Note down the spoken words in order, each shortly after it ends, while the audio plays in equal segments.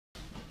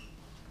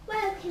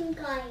welcome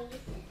guys.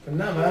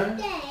 Another.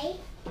 Today,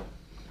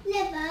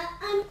 another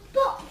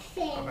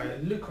unboxing. Okay,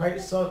 Loot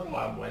Crate. So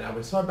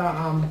we saw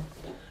about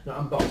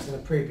not unboxing the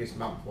previous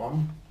month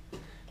one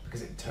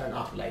because it turned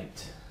up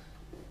late.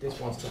 This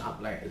one's turned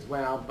up late as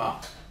well,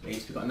 but at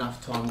least we've got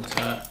enough time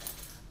to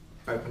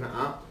open it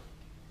up.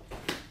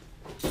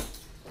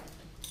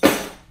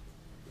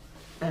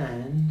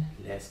 And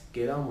let's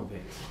get on with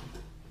it.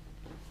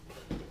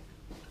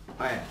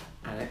 Oh yeah,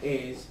 and it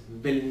is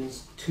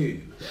Villains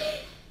 2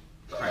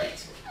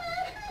 crate.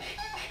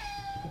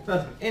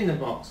 First in the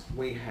box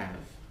we have,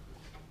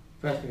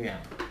 first thing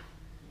out,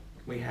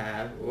 we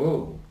have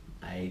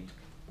a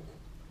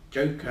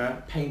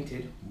Joker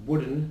painted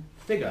wooden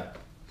figure.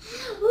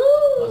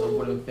 Ooh. That's a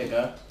wooden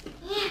figure.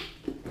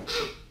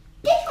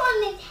 This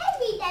one is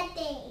heavy,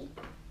 Daddy.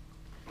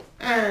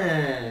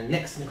 And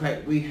next in the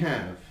crate we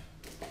have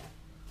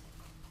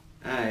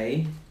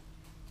a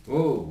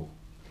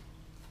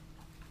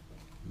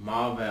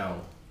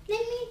Marvel Let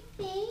me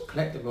see.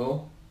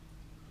 collectible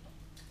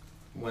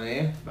one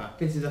here, but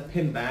this is a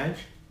pin badge.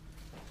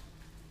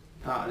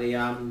 Part of the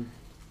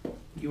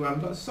you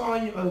got to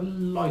sign your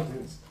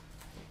license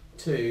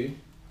to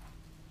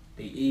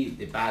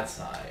the bad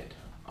side.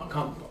 I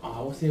can't.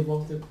 What's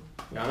the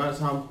yeah, I know it's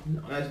one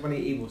of the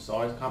evil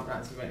sides. I can't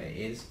pronounce what it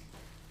is.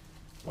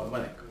 What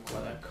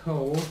they're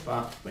called,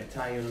 but we'll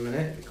tell you in a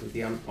minute because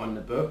the on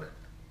the book.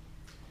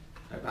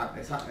 About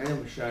this up, and then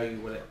we'll show you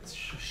what it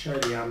show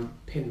the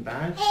pin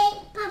badge. It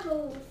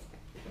bubbles.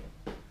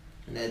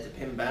 And there's the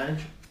pin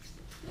badge.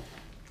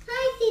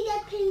 I see the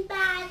pin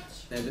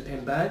badge. There's the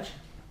pin badge.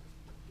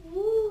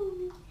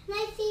 Ooh. Can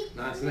I see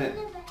Nice, the isn't it?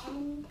 other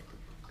end?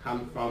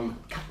 Come from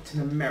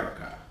Captain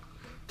America.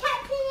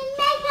 Captain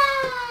America!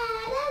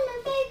 That's my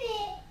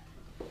favorite.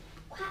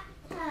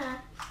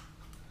 Quacker.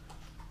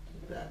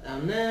 Put that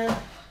down there.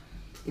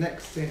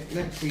 Next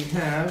we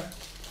have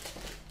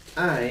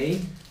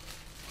a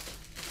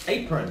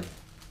apron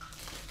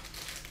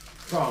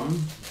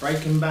from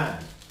Breaking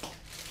Bad.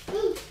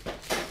 Mm.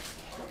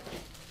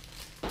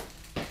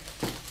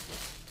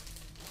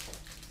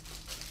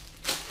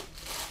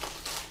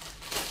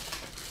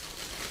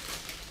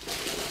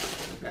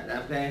 Put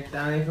that there,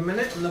 down here for a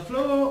minute on the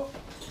floor.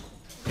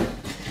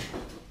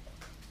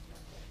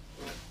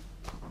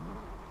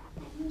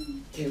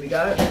 Here we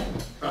go.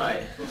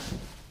 Right.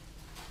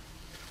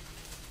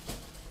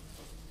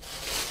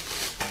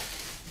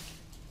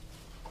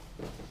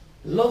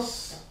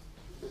 Los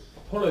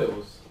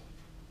Pollos.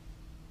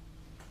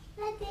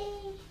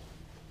 Daddy.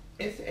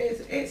 It's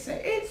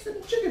the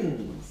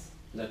chickens.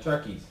 The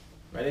turkeys.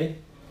 Ready?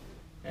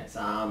 It's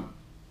bun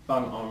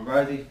on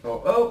Rosie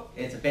for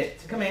it's a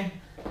bit. Come here.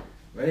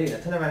 Ready? Now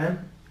turn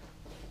around.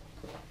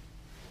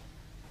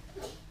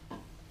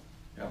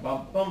 Go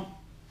bump bump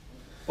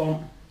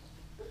bump.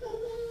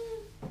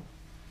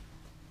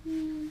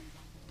 I'm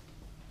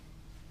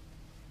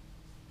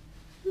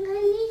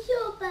not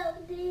sure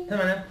about this. Turn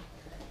around.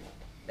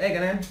 There you go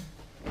now.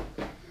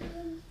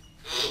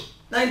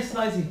 Nice,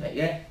 nicey fit,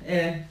 yeah?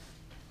 Yeah.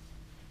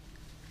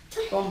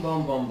 Bum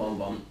bum bum bum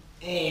bum.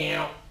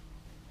 Ew.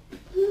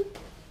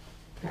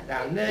 Pat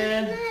down Can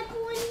there. I have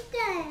one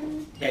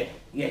down? Okay,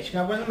 yeah, you can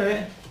have one in a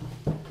minute.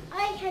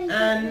 I can.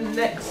 And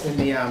next in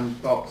the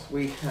box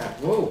we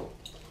have, look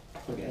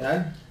at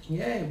that.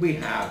 Yeah, we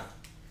have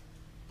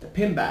the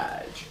pin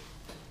badge.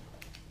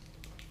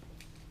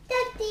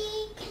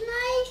 Daddy, can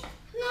I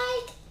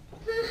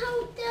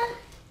hold the?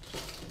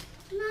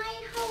 Can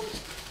I hold?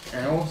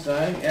 And also,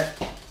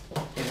 yep,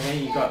 in here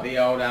you got the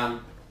old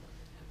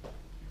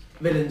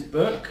villains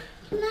book.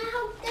 Can I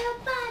hold the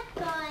bad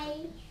guy?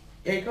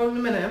 Yeah, you got it in a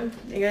minute.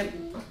 There you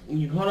go.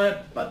 You got it,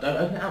 but don't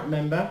open it up,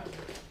 remember.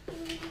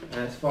 And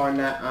let's find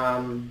that I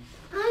know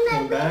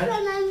pin which badge.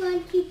 one I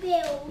want to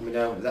build. We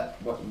know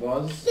what it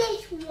was.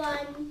 This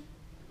one.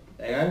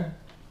 There you go.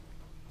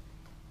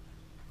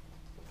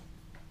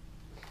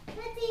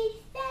 Daddy,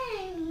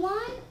 same.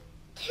 1,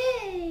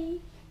 2.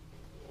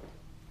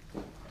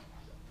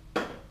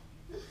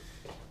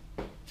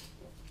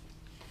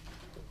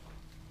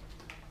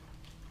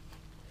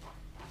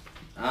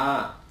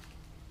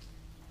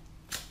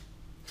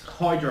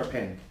 Hydra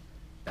pin.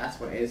 That's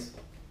what it is.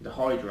 The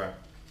Hydra.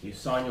 You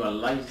sign your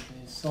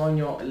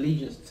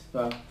allegiance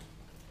for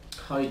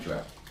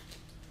Hydra.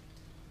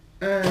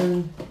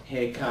 And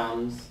here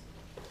comes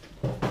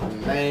the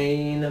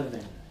main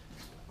event.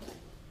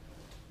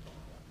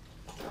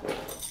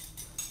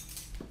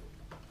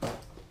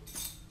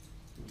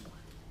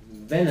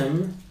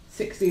 Venom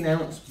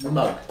 16-ounce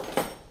mug.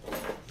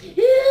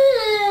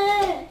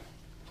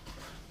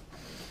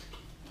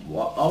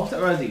 What? Oh, what's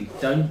that, Rosie?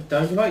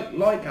 Don't you like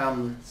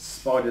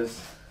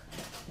spiders?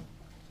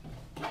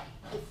 Same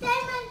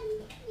as,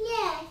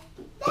 yes.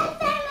 That's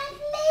same as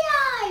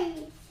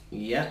Leo's.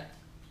 Yeah.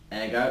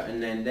 There you go.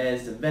 And then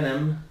there's the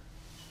Venom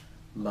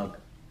mug.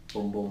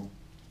 Boom, boom,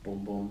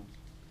 boom, boom.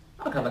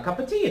 I can have a cup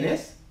of tea in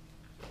this.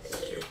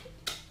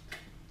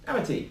 Have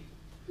a tea.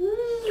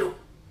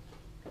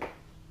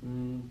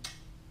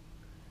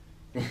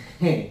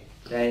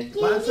 There.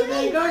 Well, so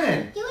there you go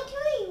then. Do you want to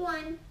eat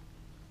one?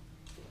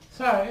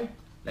 So,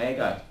 There you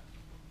go.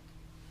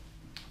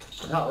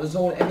 That was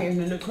all. Everything's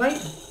going to look great.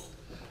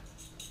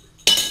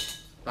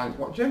 Thanks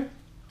for watching.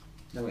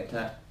 Don't forget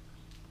to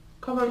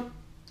comment,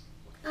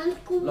 And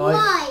like,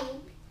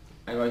 subscribe.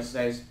 and guys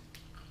says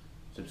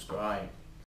subscribe.